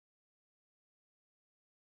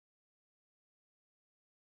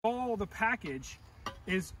All the package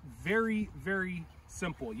is very, very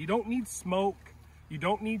simple. You don't need smoke. You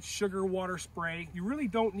don't need sugar water spray. You really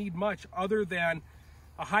don't need much other than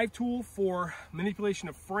a hive tool for manipulation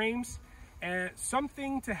of frames and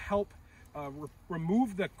something to help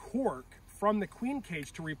remove the cork from the queen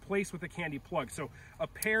cage to replace with a candy plug. So a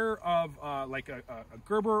pair of like a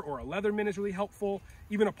Gerber or a Leatherman is really helpful.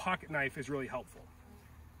 Even a pocket knife is really helpful.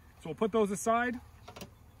 So we'll put those aside.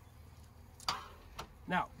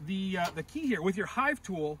 Now, the key here with your hive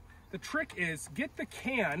tool, the trick is get the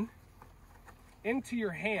can into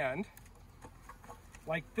your hand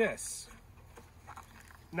like this.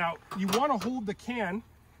 Now, you want to hold the can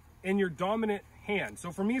in your dominant hand.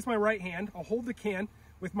 So for me, it's my right hand. I'll hold the can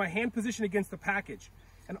with my hand positioned against the package.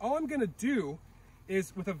 And all I'm going to do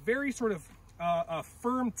is, with a very sort of a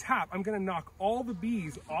firm tap, I'm going to knock all the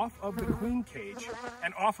bees off of the queen cage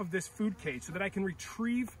and off of this food cage so that I can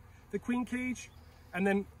retrieve the queen cage and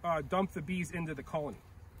then dump the bees into the colony.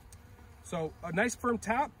 So a nice firm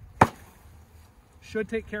tap should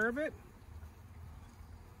take care of it.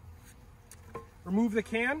 Remove the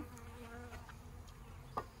can.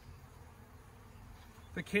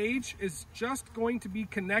 The cage is just going to be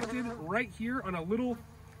connected right here on a little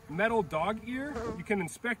metal dog ear. You can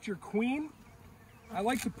inspect your queen. I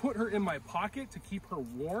like to put her in my pocket to keep her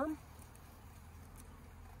warm.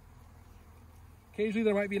 Occasionally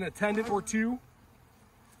there might be an attendant or two.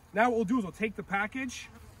 Now what we'll do is we'll take the package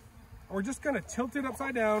and we're just going to tilt it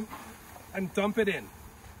upside down and dump it in.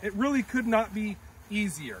 It really could not be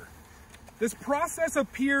easier. This process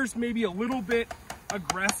appears maybe a little bit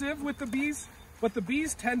aggressive with the bees, but the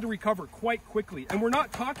bees tend to recover quite quickly. And we're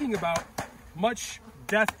not talking about much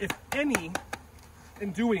death, if any,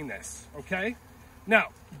 in doing this, okay? Now,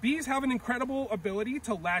 bees have an incredible ability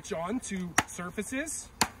to latch on to surfaces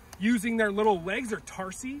using their little legs, their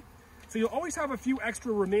tarsi. So you'll always have a few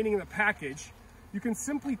extra remaining in the package. You can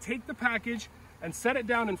simply take the package and set it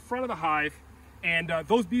down in front of the hive, and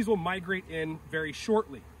those bees will migrate in very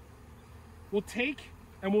shortly. We'll take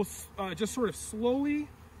and we'll just sort of slowly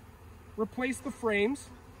replace the frames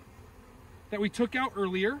that we took out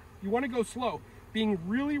earlier. You want to go slow, being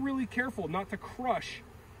really, really careful not to crush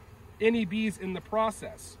any bees in the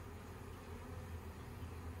process.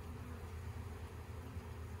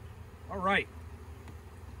 All right.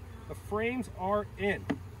 The frames are in.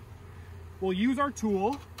 We'll use our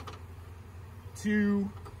tool to,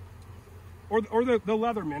 or the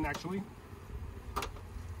Leatherman actually.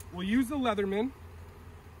 We'll use the Leatherman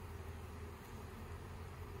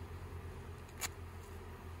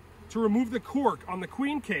to remove the cork on the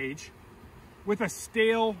queen cage with a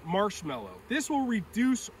stale marshmallow. This will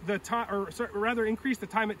reduce the time, or rather increase the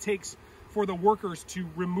time it takes for the workers to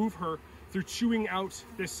remove her through chewing out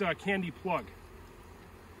this candy plug.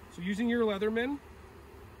 So using your Leatherman,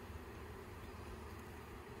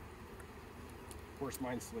 of course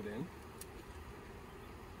mine slid in.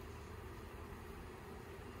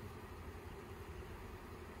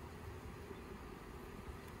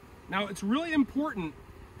 Now it's really important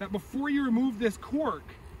that before you remove this cork,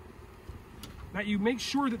 that you make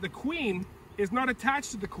sure that the queen is not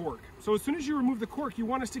attached to the cork. So as soon as you remove the cork, you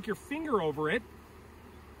want to stick your finger over it,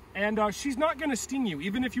 and she's not going to sting you,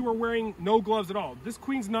 even if you are wearing no gloves at all. This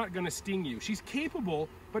queen's not going to sting you. She's capable,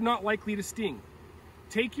 but not likely to sting.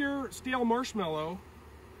 Take your stale marshmallow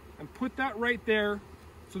and put that right there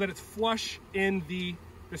so that it's flush in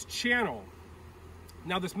this channel.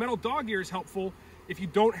 Now this metal dog ear is helpful if you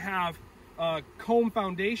don't have a comb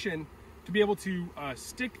foundation to be able to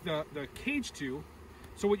stick the cage to.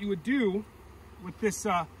 So what you would do with this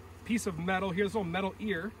piece of metal, here's a little metal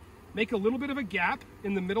ear, make a little bit of a gap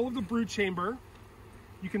in the middle of the brood chamber.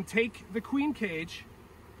 You can take the queen cage,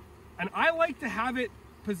 and I like to have it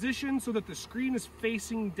positioned so that the screen is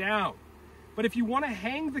facing down. But if you want to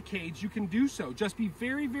hang the cage, you can do so. Just be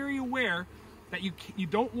very, very aware that you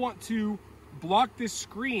don't want to block this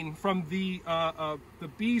screen from the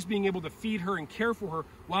bees being able to feed her and care for her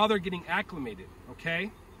while they're getting acclimated, okay?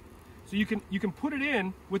 So you can put it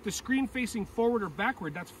in with the screen facing forward or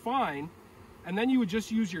backward, that's fine. And then you would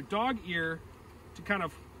just use your dog ear to kind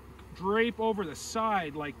of drape over the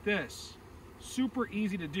side like this. Super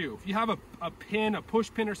easy to do. If you have a pin, a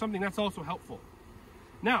push pin or something, that's also helpful.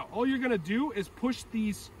 Now, all you're gonna do is push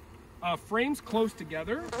these frames close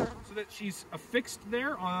together so that she's affixed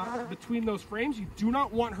there between those frames. You do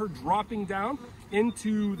not want her dropping down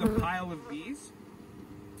into the pile of bees.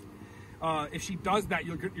 If she does that,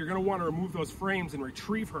 you're gonna wanna remove those frames and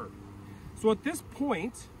retrieve her. So at this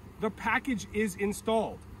point, the package is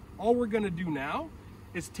installed. All we're gonna do now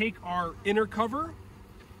is take our inner cover,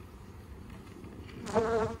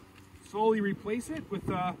 slowly replace it with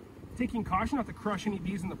taking caution not to crush any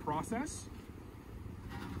bees in the process.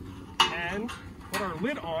 And put our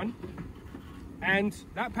lid on, and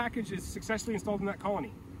that package is successfully installed in that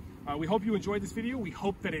colony. We hope you enjoyed this video. We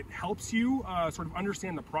hope that it helps you sort of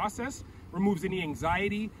understand the process, removes any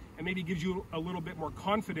anxiety, and maybe gives you a little bit more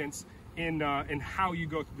confidence in how you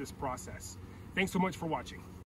go through this process. Thanks so much for watching.